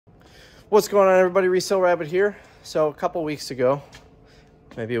What's going on, everybody? Resale Rabbit here. So a couple weeks ago,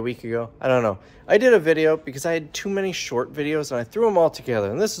 maybe a week ago, I don't know, I did a video because I had too many short videos and I threw them all together.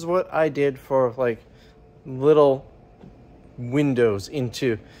 And this is what I did for like little windows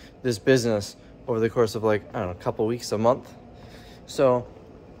into this business over the course of like, I don't know, a couple weeks, a month. So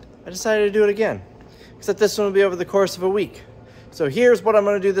I decided to do it again, except this one will be over the course of a week. So here's what I'm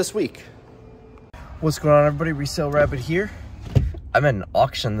going to do this week. What's going on, everybody? Resale Rabbit here. I'm at an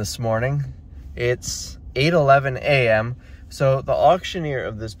auction this morning. It's 8:11 a.m. So the auctioneer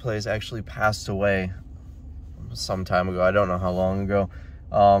of this place actually passed away some time ago. I don't know how long ago.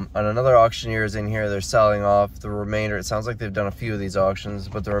 And another auctioneer is in here. They're selling off the remainder. It sounds like they've done a few of these auctions,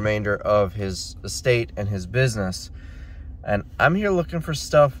 but the remainder of his estate and his business. And I'm here looking for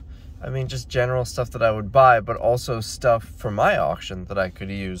stuff. I mean, just general stuff that I would buy, but also stuff for my auction that I could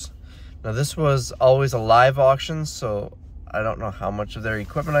use. Now, this was always a live auction, so I don't know how much of their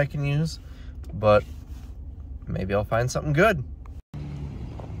equipment I can use, but maybe I'll find something good.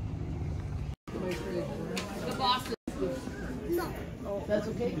 The boss. No. Oh, that's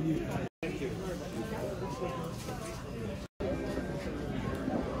okay. Thank you.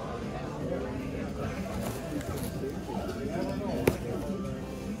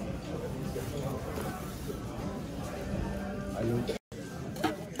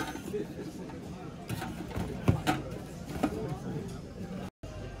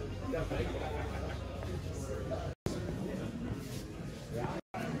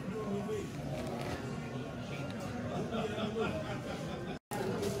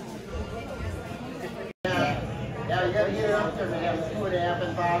 Yeah, you gotta get it up there, man. 2.5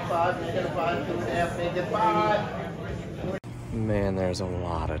 and 5, you're gonna find 2.5, make it 5. Man, there's a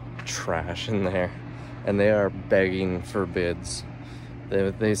lot of trash in there, and they are begging for bids.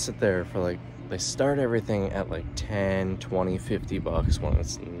 They sit there for like, they start everything at like 10, 20, 50 bucks when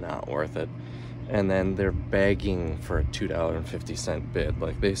it's not worth it. And then they're begging for a $2.50 bid.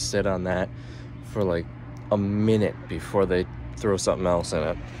 Like, they sit on that for like a minute before they throw something else in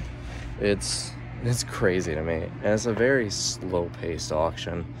it. It's crazy to me. And it's a very slow-paced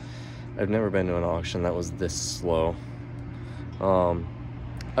auction. I've never been to an auction that was this slow. I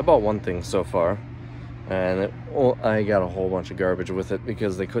bought one thing so far, and I got a whole bunch of garbage with it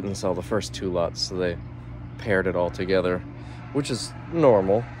because they couldn't sell the first 2 lots, so they paired it all together, which is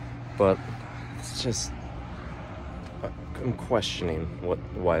normal, but it's just, I'm questioning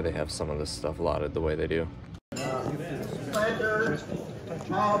why they have some of this stuff lotted the way they do. Planter,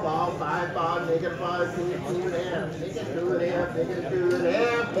 small ball, 5 ball, make it 5, 2.5, make it 2.5, make it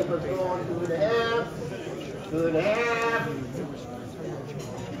 2.5, keep it going, 2.5, 2.5.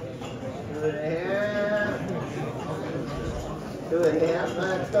 2.5,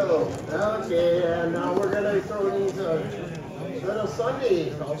 let's go. Okay, and now we're gonna throw these little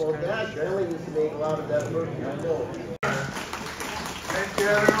Sundays. How about that? Shirley used to make a lot of that work, I know. Thank you,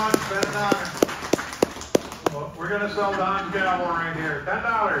 everyone. $10. Well, we're gonna sell Don's gavel right here.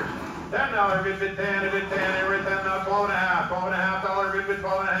 $10. $10 bid 10, bid 10, every 10 now $12.5, $12.5 bid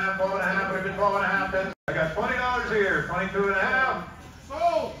 12.5, $12.5, bid 12.5, 10. I got $20 here, 22.5.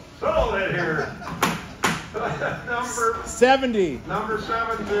 Sold it here. Number 70. Number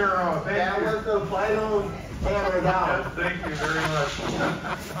 70. Thank That you. was the final hammer down. Thank you very much.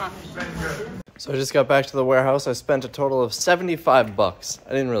 It's been good. So I just got back to the warehouse. I spent a total of 75 bucks.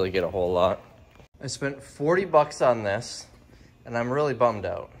 I didn't really get a whole lot. I spent 40 bucks on this, and I'm really bummed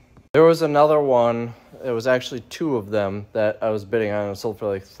out. There was another one. It was actually 2 of them that I was bidding on. It sold for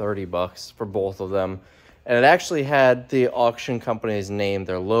like 30 bucks for both of them. And it actually had the auction company's name,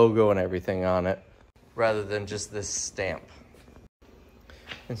 their logo and everything on it, rather than just this stamp.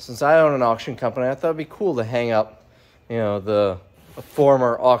 And since I own an auction company, I thought it'd be cool to hang up, you know, the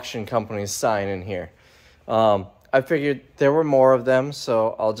former auction company's sign in here. I figured there were more of them,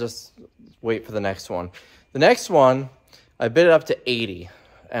 so I'll just wait for the next one. The next one, I bid it up to 80,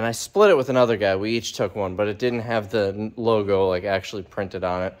 and I split it with another guy. We each took one, but it didn't have the logo like actually printed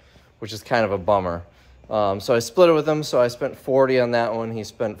on it, which is kind of a bummer. So I split it with him, so I spent 40 on that one. He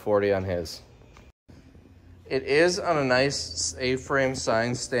spent 40 on his. It is on a nice A-frame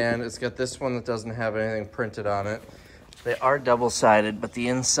sign stand. It's got this one that doesn't have anything printed on it. They are double-sided, but the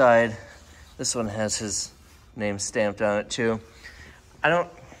inside, this one has his name stamped on it too. I don't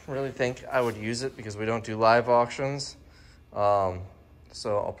really think I would use it because we don't do live auctions. So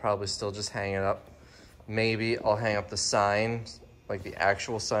I'll probably still just hang it up. Maybe I'll hang up the sign, like the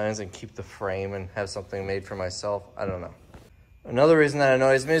actual signs, and keep the frame and have something made for myself. I don't know. Another reason that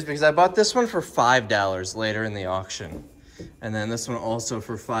annoys me is because I bought this one for $5 later in the auction. And then this one also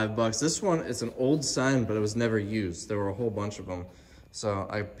for $5. This one is an old sign, but it was never used. There were a whole bunch of them. So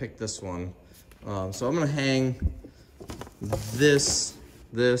I picked this one. So I'm gonna hang this,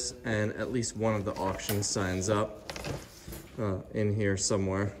 and at least one of the auction signs up in here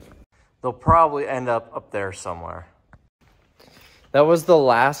somewhere. They'll probably end up there somewhere. That was the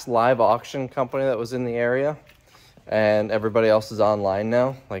last live auction company that was in the area, and everybody else is online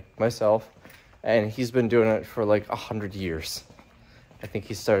now, like myself, and he's been doing it for like 100 years. I think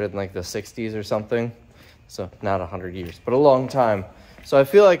he started in like the 60s or something, so not 100 years, but a long time. So I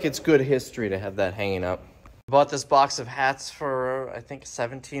feel like it's good history to have that hanging up. I bought this box of hats for, I think,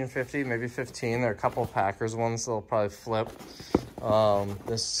 $17.50, maybe $15. There are a couple of Packers ones, so they'll probably flip.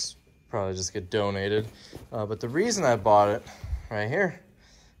 This probably just get donated. But the reason I bought it right here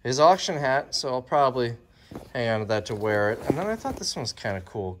is auction hat, so I'll probably hang on to that to wear it. And then I thought this one was kind of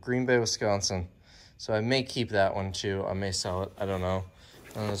cool, Green Bay, Wisconsin. So I may keep that one too. I may sell it, I don't know.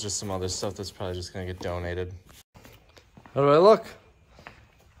 And there's just some other stuff that's probably just gonna get donated. How do I look?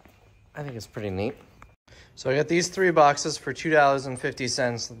 I think it's pretty neat. So I got these 3 boxes for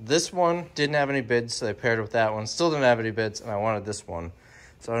 $2.50. This one didn't have any bids, so they paired with that one. Still didn't have any bids, and I wanted this one.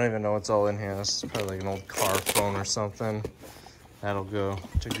 So I don't even know what's all in here. This is probably like an old car phone or something. That'll go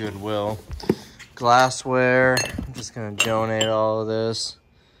to Goodwill. Glassware. I'm just gonna donate all of this.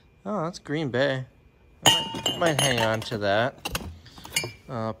 Oh, that's Green Bay. I might hang on to that.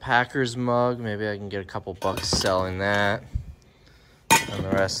 Packers mug. Maybe I can get a couple bucks selling that. And the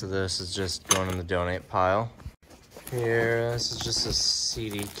rest of this is just going in the donate pile. Here, this is just a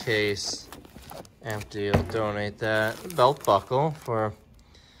CD case. Empty, I'll donate that. Belt buckle for,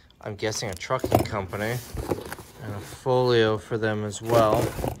 I'm guessing, a trucking company. And a folio for them as well.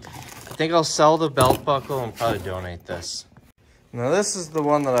 I think I'll sell the belt buckle and probably donate this. Now this is the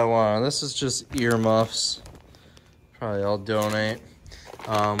one that I want. This is just earmuffs. Probably I'll donate.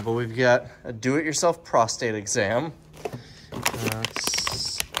 But we've got a do-it-yourself prostate exam.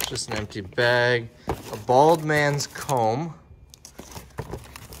 It's just an empty bag. A bald man's comb.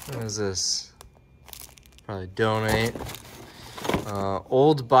 What is this? Probably donate.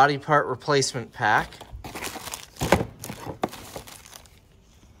 Old body part replacement pack.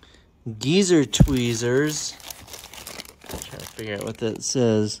 Geezer tweezers. Trying to figure out what that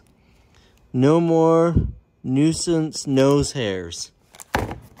says. No more nuisance nose hairs.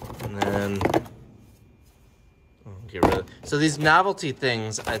 And then get rid of it. So these novelty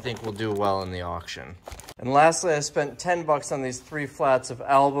things I think will do well in the auction. And lastly, I spent 10 bucks on these 3 flats of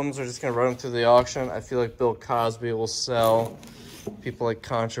albums. We're just gonna run them through the auction. I feel like Bill Cosby will sell. People like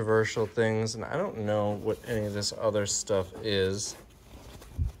controversial things, and I don't know what any of this other stuff is.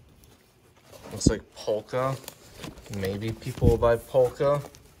 Looks like polka. Maybe people will buy polka.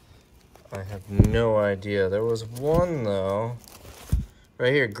 I have no idea. There was one though.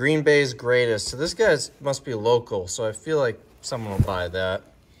 Right here, Green Bay's greatest. So this guy must be local, so I feel like someone will buy that.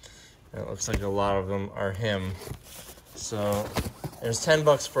 And it looks like a lot of them are him. So there's 10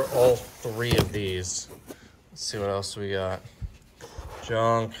 bucks for all 3 of these. Let's see what else we got.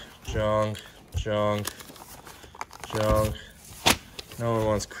 Junk, junk, junk, junk. No one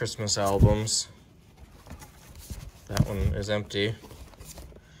wants Christmas albums. That one is empty.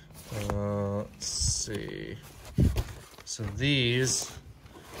 Let's see. So these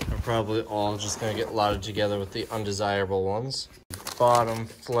are probably all just gonna get lotted together with the undesirable ones. Bottom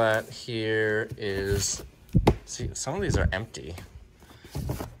flat here is, see, some of these are empty.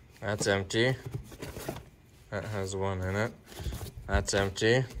 That's empty. That has one in it. That's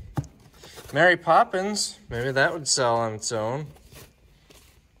empty. Mary Poppins, maybe that would sell on its own.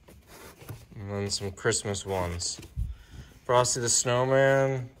 And then some Christmas ones. Frosty the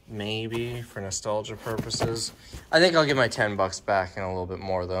Snowman, maybe for nostalgia purposes. I think I'll get my 10 bucks back and a little bit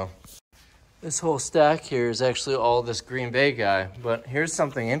more though. This whole stack here is actually all this Green Bay guy, but here's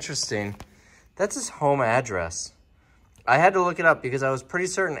something interesting. That's his home address. I had to look it up because I was pretty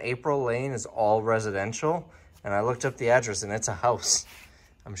certain April Lane is all residential, and I looked up the address and it's a house.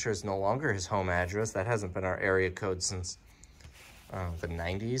 I'm sure it's no longer his home address. That hasn't been our area code since the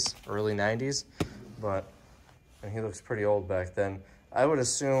 90s, early 90s, but and he looks pretty old back then. I would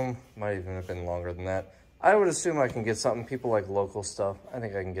assume, might even have been longer than that. I would assume I can get something. People like local stuff. I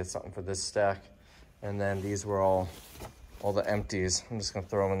think I can get something for this stack. And then these were all the empties. I'm just gonna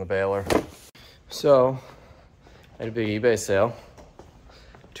throw them in the baler. So, I had a big eBay sale.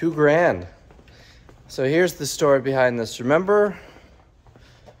 $2 grand. So here's the story behind this. Remember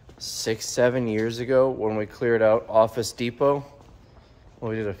 6-7 years ago when we cleared out Office Depot?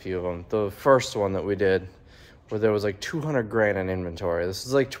 Well, we did a few of them. The first one that we did, where there was like 200 grand in inventory. This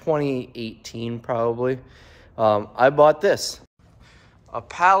is like 2018 probably. I bought this. A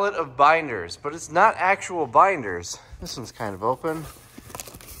pallet of binders, but it's not actual binders. This one's kind of open.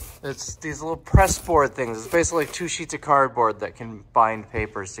 It's these little press board things. It's basically like 2 sheets of cardboard that can bind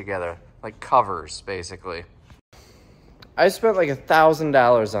papers together, like covers, basically. I spent like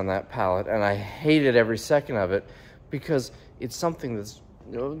 $1,000 on that pallet, and I hated every second of it because it's something that's,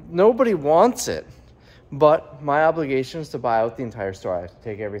 nobody wants it. But my obligation is to buy out the entire store. I have to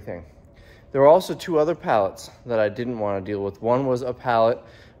take everything. There were also 2 other pallets that I didn't want to deal with. One was a pallet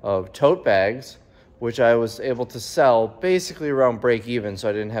of tote bags, which I was able to sell basically around break even, so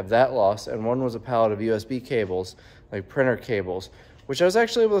I didn't have that loss. And one was a pallet of USB cables, like printer cables, which I was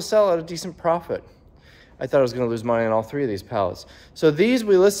actually able to sell at a decent profit. I thought I was going to lose money on all 3 of these pallets. So these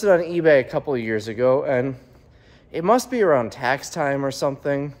we listed on eBay a couple of years ago, and it must be around tax time or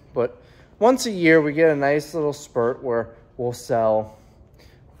something, but once a year we get a nice little spurt where we'll sell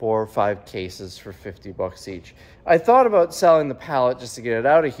 4 or 5 cases for 50 bucks each. I thought about selling the pallet just to get it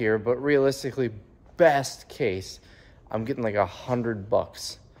out of here, but realistically, best case, I'm getting like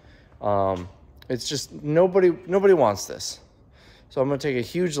 $100. It's just nobody wants this. So I'm gonna take a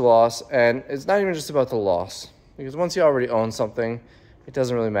huge loss, and it's not even just about the loss, because once you already own something, it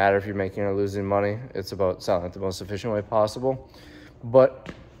doesn't really matter if you're making or losing money. It's about selling it the most efficient way possible. But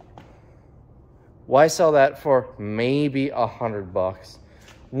why sell that for maybe $100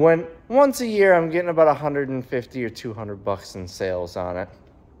 when once a year I'm getting about 150 or 200 bucks in sales on it?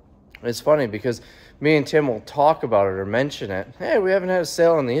 It's funny because me and Tim will talk about it or mention it. Hey, we haven't had a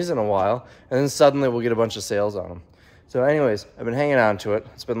sale on these in a while. And then suddenly we'll get a bunch of sales on them. So anyways, I've been hanging on to it.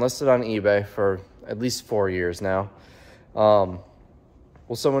 It's been listed on eBay for at least 4 years now.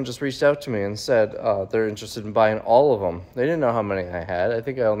 Well, someone just reached out to me and said they're interested in buying all of them. They didn't know how many I had. I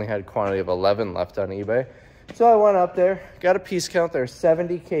think I only had a quantity of 11 left on eBay. So I went up there, got a piece count. There are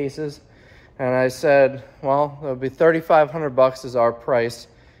 70 cases. And I said, well, it would be $3,500 is our price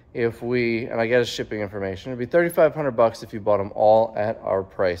if we, and I get a shipping information. It'd be $3,500 if you bought them all at our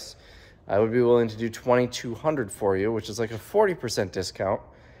price. I would be willing to do $2,200 for you, which is like a 40% discount.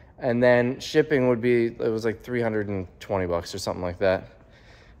 And then shipping would be, it was like $320 or something like that.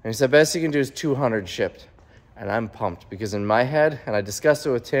 And he said, best you can do is 200 shipped. And I'm pumped because in my head, and I discussed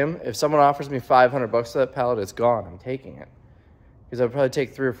it with Tim, if someone offers me $500 for that pallet, it's gone. I'm taking it. Because it would probably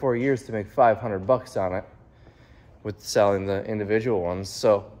take 3 or 4 years to make $500 on it with selling the individual ones.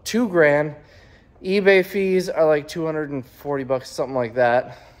 So $2,000. eBay fees are like $240, something like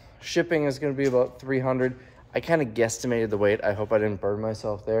that. Shipping is going to be about $300. I kind of guesstimated the weight. I hope I didn't burn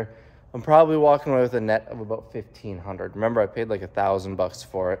myself there. I'm probably walking away with a net of about $1,500. Remember, I paid like $1,000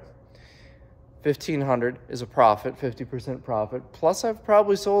 for it. $1,500 is a profit, 50% profit. Plus, I've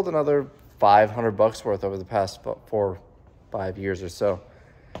probably sold another $500 worth over the past 4 or 5 years or so.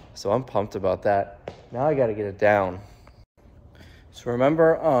 So I'm pumped about that. Now I got to get it down. So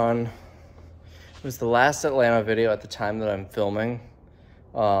remember it was the last Atlanta video at the time that I'm filming.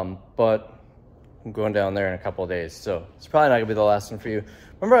 But I'm going down there in a couple of days, so it's probably not gonna be the last one for you.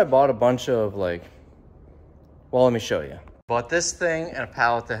 Remember I bought a bunch of well, let me show you. Bought this thing and a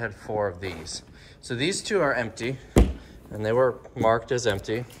pallet that had 4 of these. So these 2 are empty, and they were marked as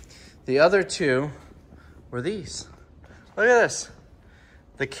empty. The other 2 were these. Look at this.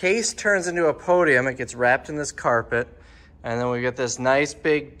 The case turns into a podium. It gets wrapped in this carpet, and then we get this nice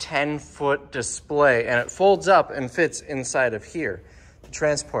big 10-foot display, and it folds up and fits inside of here.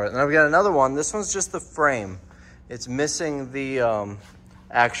 Transport. And then we got another one. This one's just the frame. It's missing the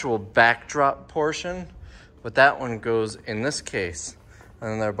actual backdrop portion, but that one goes in this case, and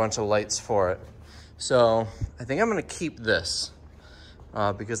then there are a bunch of lights for it. So I think I'm going to keep this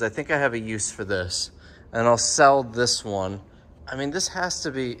because I think I have a use for this, and I'll sell this one. I mean, this has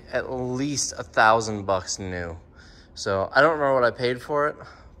to be at least $1,000 new. So I don't remember what I paid for it,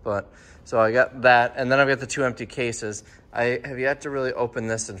 but so I got that, and then I've got the 2 empty cases. I have yet to really open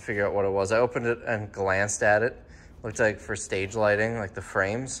this and figure out what it was. I opened it and glanced at it. Looked like for stage lighting, like the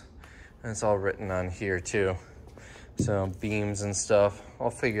frames. And it's all written on here too. So beams and stuff, I'll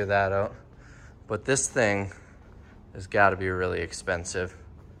figure that out. But this thing has got to be really expensive.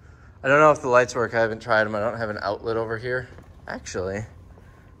 I don't know if the lights work. I haven't tried them. I don't have an outlet over here. Actually, I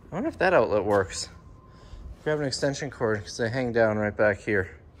wonder if that outlet works. Grab an extension cord because they hang down right back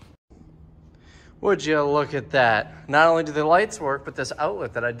here. Would you look at that? Not only do the lights work, but this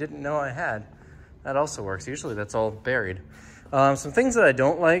outlet that I didn't know I had, that also works. Usually that's all buried. Some things that I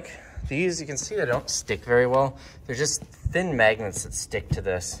don't like, these, you can see they don't stick very well. They're just thin magnets that stick to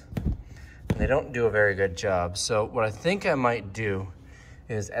this. And they don't do a very good job. So what I think I might do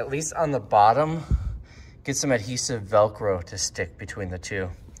is, at least on the bottom, get some adhesive Velcro to stick between the 2.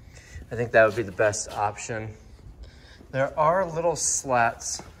 I think that would be the best option. There are little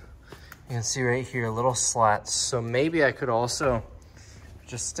slats. You can see right here, little slats. So maybe I could also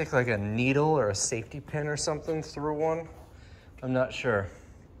Just stick like a needle or a safety pin or something through one. I'm not sure.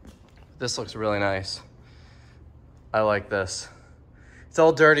 This looks really nice. I like this. It's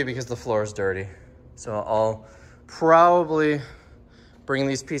all dirty because the floor is dirty. So I'll probably bring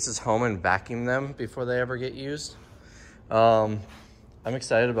these pieces home and vacuum them before they ever get used. I'm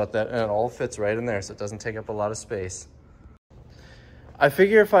excited about that, and it all fits right in there, so it doesn't take up a lot of space. I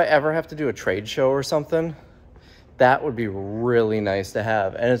figure if I ever have to do a trade show or something, that would be really nice to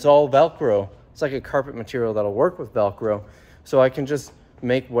have. And it's all Velcro. It's like a carpet material that'll work with Velcro. So I can just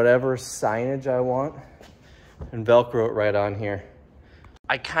make whatever signage I want and Velcro it right on here.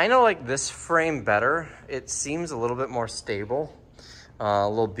 I kind of like this frame better. It seems a little bit more stable, a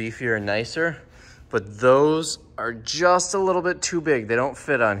little beefier and nicer, but those are just a little bit too big. They don't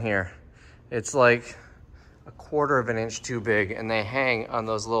fit on here. It's like 1/4 of an inch too big, and they hang on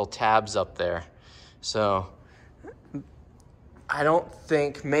those little tabs up there. So I don't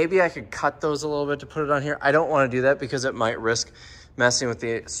think, maybe I could cut those a little bit to put it on here. I don't want to do that because it might risk messing with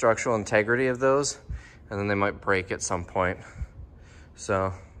the structural integrity of those, and then they might break at some point.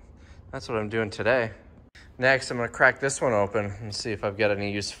 So that's what I'm doing today. Next, I'm gonna crack this one open and see if I've got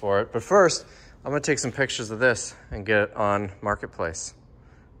any use for it. But first, I'm gonna take some pictures of this and get it on Marketplace.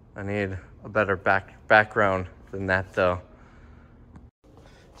 I need a better background than that though.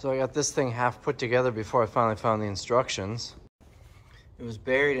 So I got this thing half put together before I finally found the instructions. It was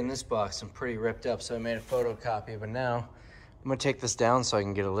buried in this box and pretty ripped up, so I made a photocopy, but now I'm gonna take this down so I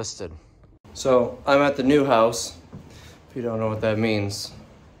can get it listed. So I'm at the new house. If you don't know what that means,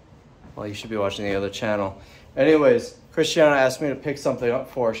 well, you should be watching the other channel. Anyways, Christiana asked me to pick something up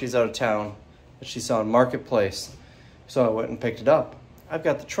for her. She's out of town that she saw on Marketplace. So I went and picked it up. I've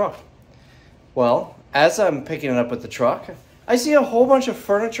got the truck. Well, as I'm picking it up with the truck, I see a whole bunch of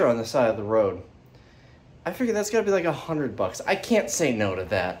furniture on the side of the road. I figured that's gotta be like $100. I can't say no to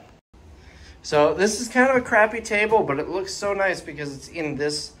that. So this is kind of a crappy table, but it looks so nice because it's in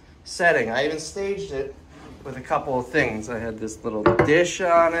this setting. I even staged it with a couple of things. I had this little dish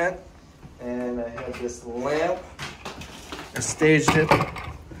on it, and I had this lamp. I staged it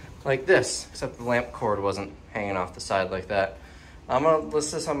like this, except the lamp cord wasn't hanging off the side like that. I'm gonna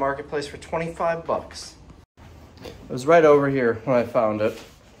list this on Marketplace for 25 bucks. It was right over here when I found it,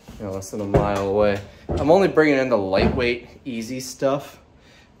 less than a mile away. I'm only bringing in the lightweight, easy stuff.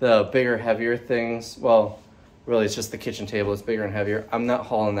 The bigger, heavier things, well, really it's just the kitchen table. It's bigger and heavier. I'm not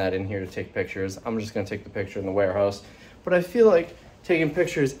hauling that in here to take pictures. I'm just gonna take the picture in the warehouse. But I feel like taking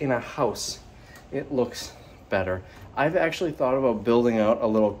pictures in a house, it looks better. I've actually thought about building out a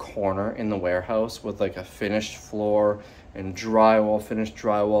little corner in the warehouse with like a finished floor and drywall, finished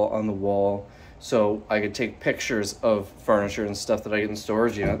drywall on the wall. So I could take pictures of furniture and stuff that I get in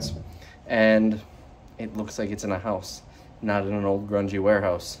storage units, and it looks like it's in a house, not in an old grungy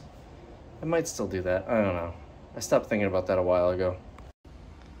warehouse. I might still do that, I don't know. I stopped thinking about that a while ago.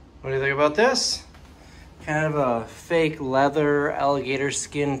 What do you think about this? Kind of a fake leather alligator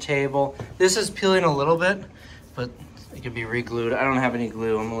skin table. This is peeling a little bit, but it could be re-glued. I don't have any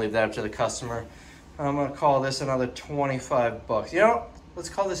glue, I'm gonna leave that up to the customer. I'm gonna call this another 25 bucks. You know, let's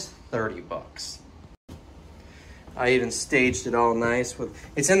call this 30 bucks. I even staged it all nice with,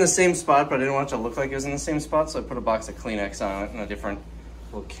 it's in the same spot, but I didn't want it to look like it was in the same spot, so I put a box of Kleenex on it and a different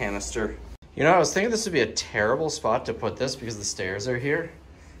little canister. You know, I was thinking this would be a terrible spot to put this because the stairs are here.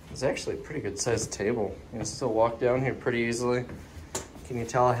 It's actually a pretty good sized table. You can still walk down here pretty easily. Can you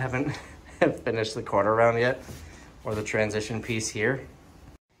tell I haven't finished the corner round yet? Or the transition piece here.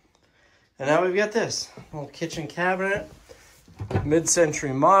 And now we've got this little kitchen cabinet,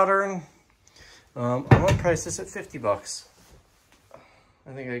 mid-century modern. I'm gonna price this at 50 bucks.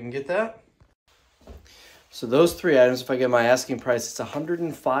 I think I can get that. So those three items, if I get my asking price, it's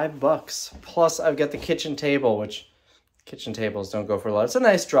 105 bucks. Plus I've got the kitchen table, which kitchen tables don't go for a lot. It's a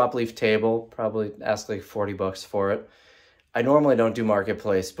nice drop leaf table, probably ask like 40 bucks for it. I normally don't do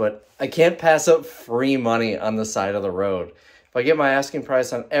Marketplace, but I can't pass up free money on the side of the road. If I get my asking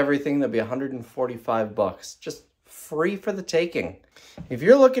price on everything, that'd be 145 bucks. Just free for the taking. If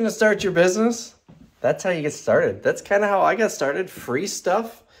you're looking to start your business, that's how you get started. That's kind of how I got started. Free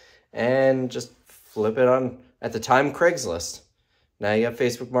stuff and just flip it on, at the time, Craigslist. Now you have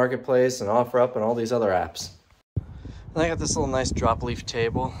Facebook Marketplace and OfferUp and all these other apps. And I got this little nice drop leaf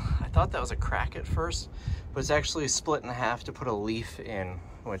table. I thought that was a crack at first, but it's actually split in half to put a leaf in,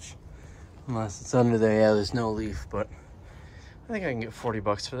 which, unless it's under there, yeah, there's no leaf, but I think I can get 40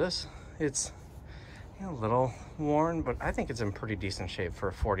 bucks for this. It's a little worn, but I think it's in pretty decent shape for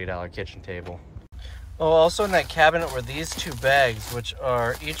a $40 kitchen table. Oh, also in that cabinet were these two bags, which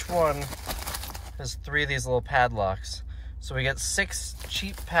are, each one has 3 of these little padlocks. So we get 6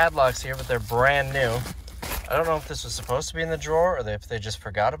 cheap padlocks here, but they're brand new. I don't know if this was supposed to be in the drawer or if they just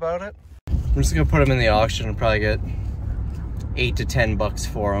forgot about it. I'm just gonna put them in the auction and probably get 8 to 10 bucks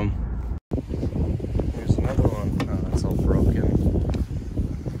for them. There's another one. Oh, that's all broken.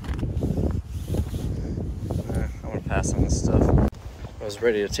 I'm gonna pass on this stuff. I was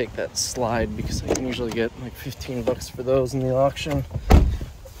ready to take that slide because I can usually get like 15 bucks for those in the auction,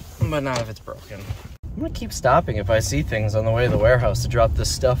 but not if it's broken. I'm gonna keep stopping if I see things on the way to the warehouse to drop this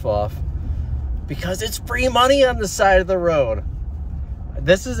stuff off because it's free money on the side of the road.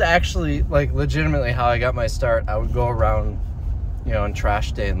 This is actually like legitimately how I got my start. I would go around, you know, on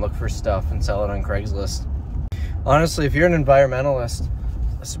trash day and look for stuff and sell it on Craigslist. Honestly, if you're an environmentalist,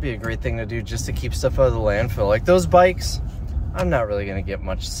 this would be a great thing to do just to keep stuff out of the landfill. Like those bikes, I'm not really gonna get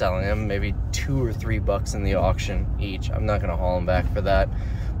much selling them, maybe 2 or 3 bucks in the auction each. I'm not gonna haul them back for that.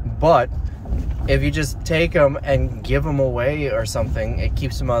 But if you just take them and give them away or something, it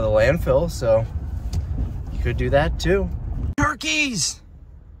keeps them out of the landfill, so you could do that too. Turkeys!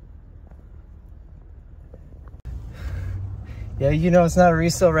 Yeah, you know it's not a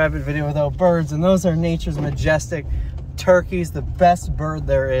Resale Rabbit video without birds, and those are nature's majestic turkeys, the best bird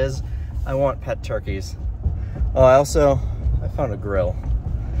there is. I want pet turkeys. Oh, I found a grill.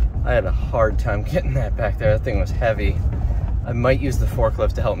 I had a hard time getting that back there. That thing was heavy. I might use the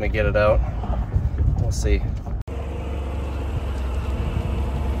forklift to help me get it out. We'll see.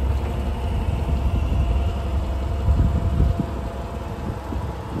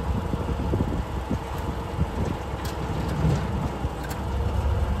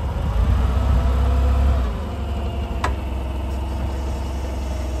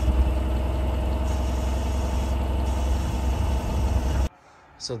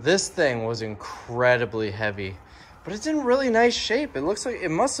 So this thing was incredibly heavy, but it's in really nice shape. It looks like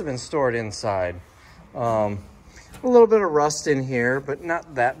it must have been stored inside. A little bit of rust in here, but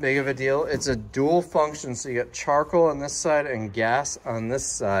not that big of a deal. It's a dual function, so you got charcoal on this side and gas on this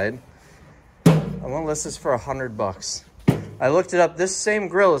side. I'm gonna list this for 100 bucks. I looked it up. This same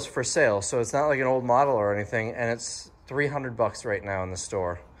grill is for sale, so it's not like an old model or anything, and it's 300 bucks right now in the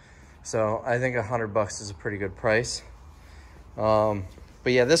store. So I think 100 bucks is a pretty good price.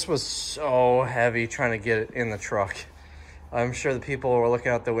 But yeah, this was so heavy trying to get it in the truck. I'm sure the people were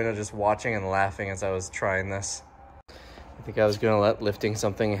looking out the window just watching and laughing as I was trying this. I think I was gonna let lifting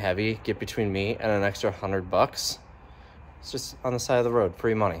something heavy get between me and an extra 100 bucks. It's just on the side of the road,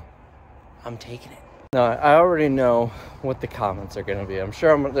 free money. I'm taking it. Now, I already know what the comments are gonna be. I'm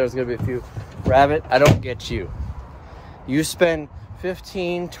sure there's gonna be a few. Rabbit, I don't get you. You spend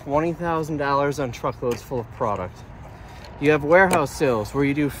 $15,000, $20,000 on truckloads full of product. You have warehouse sales where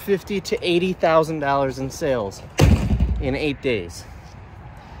you do $50,000 to $80,000 in sales in 8 days.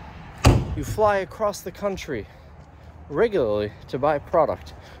 You fly across the country regularly to buy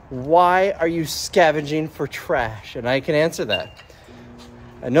product. Why are you scavenging for trash? And I can answer that.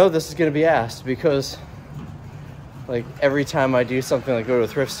 I know this is going to be asked because like every time I do something like go to a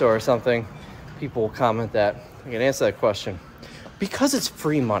thrift store or something, people will comment that. I can answer that question. Because it's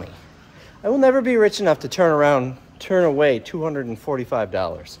free money. I will never be rich enough to turn away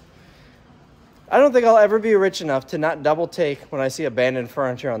 $245. I don't think I'll ever be rich enough to not double take when I see abandoned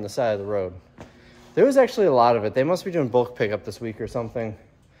furniture on the side of the road. There was actually a lot of it. They must be doing bulk pickup this week or something.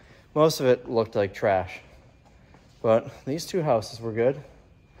 Most of it looked like trash. But these 2 houses were good.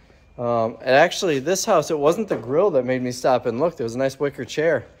 And actually, this house, it wasn't the grill that made me stop and look. There was a nice wicker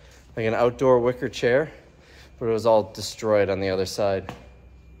chair, like an outdoor wicker chair, but it was all destroyed on the other side.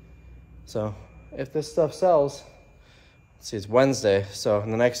 So if this stuff sells, let's see, it's Wednesday, so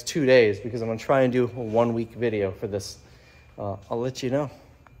in the next 2 days, because I'm gonna try and do a 1-week video for this, I'll let you know.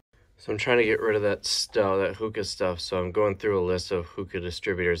 So I'm trying to get rid of that stuff, that hookah stuff, so I'm going through a list of hookah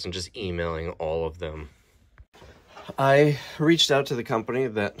distributors and just emailing all of them. I reached out to the company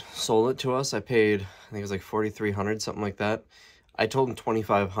that sold it to us. I paid, I think it was like $4,300, something like that. I told him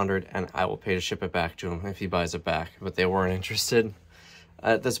 $2,500 and I will pay to ship it back to him if he buys it back, but they weren't interested.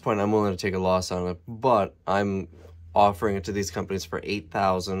 At this point, I'm willing to take a loss on it, but I'm offering it to these companies for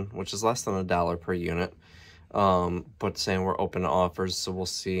 $8,000, which is less than $1 per unit. But saying we're open to offers, so we'll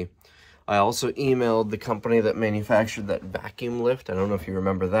see. I also emailed the company that manufactured that vacuum lift. I don't know if you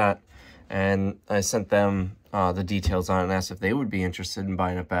remember that. And I sent them the details on it and asked if they would be interested in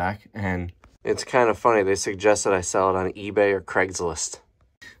buying it back. And it's kind of funny. They suggested I sell it on eBay or Craigslist.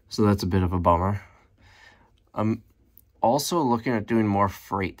 So that's a bit of a bummer. I'm also looking at doing more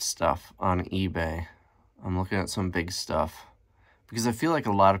freight stuff on eBay. I'm looking at some big stuff. Because I feel like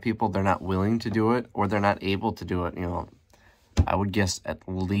a lot of people, they're not willing to do it or they're not able to do it. You know, I would guess at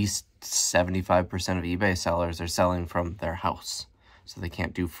least 75% of eBay sellers are selling from their house, so they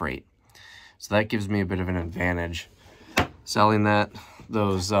can't do freight. So that gives me a bit of an advantage. Selling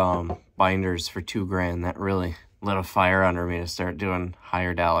those binders for $2 grand, that really lit a fire under me to start doing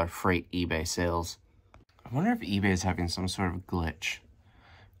higher dollar freight eBay sales. I wonder if eBay is having some sort of glitch.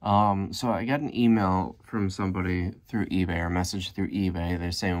 So I got an email from somebody through eBay, or a message through eBay.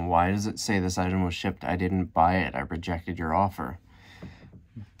 They're saying, why does it say this item was shipped? I didn't buy it. I rejected your offer.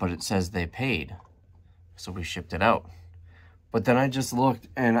 But it says they paid. So we shipped it out. But then I just looked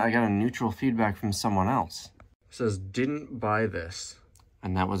and I got a neutral feedback from someone else. It says, didn't buy this.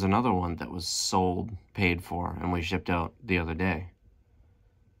 And that was another one that was sold, paid for, and we shipped out the other day.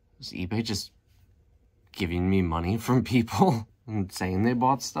 Is eBay just giving me money from people and saying they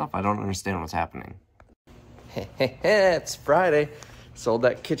bought stuff? I don't understand what's happening. It's Friday. Sold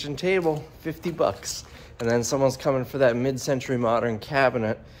that kitchen table, 50 bucks. And then someone's coming for that mid-century modern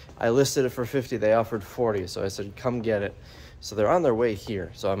cabinet. I listed it for 50, they offered 40, so I said, come get it. So they're on their way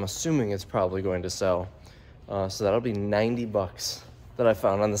here, so I'm assuming it's probably going to sell. So that'll be 90 bucks that I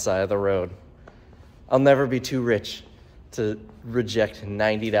found on the side of the road. I'll never be too rich to reject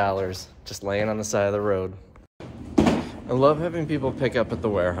 $90 just laying on the side of the road. I love having people pick up at the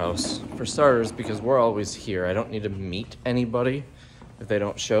warehouse. For starters, because we're always here. I don't need to meet anybody. If they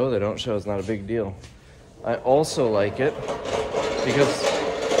don't show, they don't show. It's not a big deal. I also like it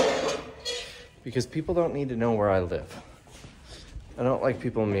because people don't need to know where I live. I don't like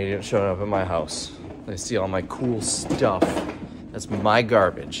people immediately showing up at my house. They see all my cool stuff. That's my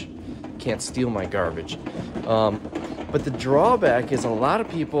garbage. Can't steal my garbage. But the drawback is a lot of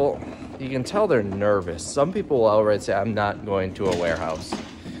people, you can tell they're nervous. Some people will outright say, I'm not going to a warehouse.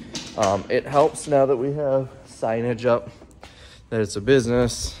 It helps now that we have signage up, that it's a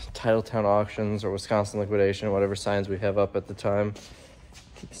business, Titletown Auctions or Wisconsin Liquidation, whatever signs we have up at the time.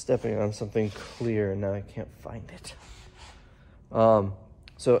 Keep stepping on something clear and now I can't find it.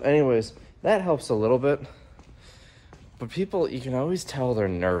 So anyways, that helps a little bit. But people, you can always tell they're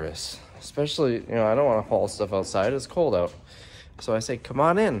nervous. Especially, you know, I don't want to haul stuff outside. It's cold out. So I say, come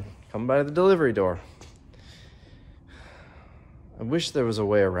on in. Come by the delivery door. I wish there was a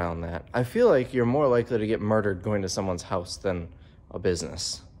way around that. I feel like you're more likely to get murdered going to someone's house than a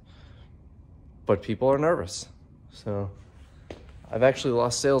business. But people are nervous. So I've actually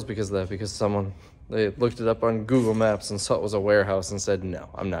lost sales because of that, because they looked it up on Google Maps and saw it was a warehouse and said, no,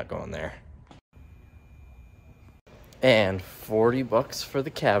 I'm not going there. And 40 bucks for the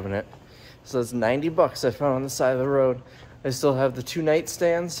cabinet. So that's 90 bucks I found on the side of the road. I still have the 2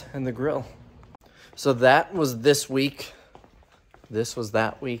 nightstands and the grill. So that was this week. This was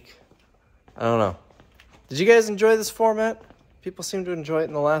that week. I don't know. Did you guys enjoy this format? People seem to enjoy it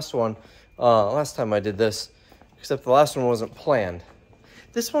in the last one. Last time I did this, except the last one wasn't planned.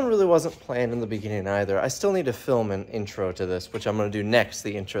 This one really wasn't planned in the beginning either. I still need to film an intro to this, which I'm going to do next,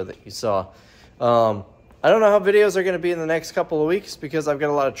 the intro that you saw. I don't know how videos are going to be in the next couple of weeks because I've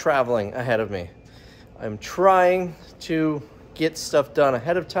got a lot of traveling ahead of me. I'm trying to get stuff done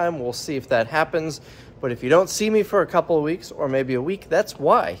ahead of time. We'll see if that happens. But if you don't see me for a couple of weeks or maybe a week, that's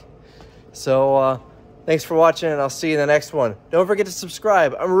why. So thanks for watching, and I'll see you in the next one. Don't forget to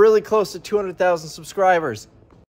subscribe. I'm really close to 200,000 subscribers.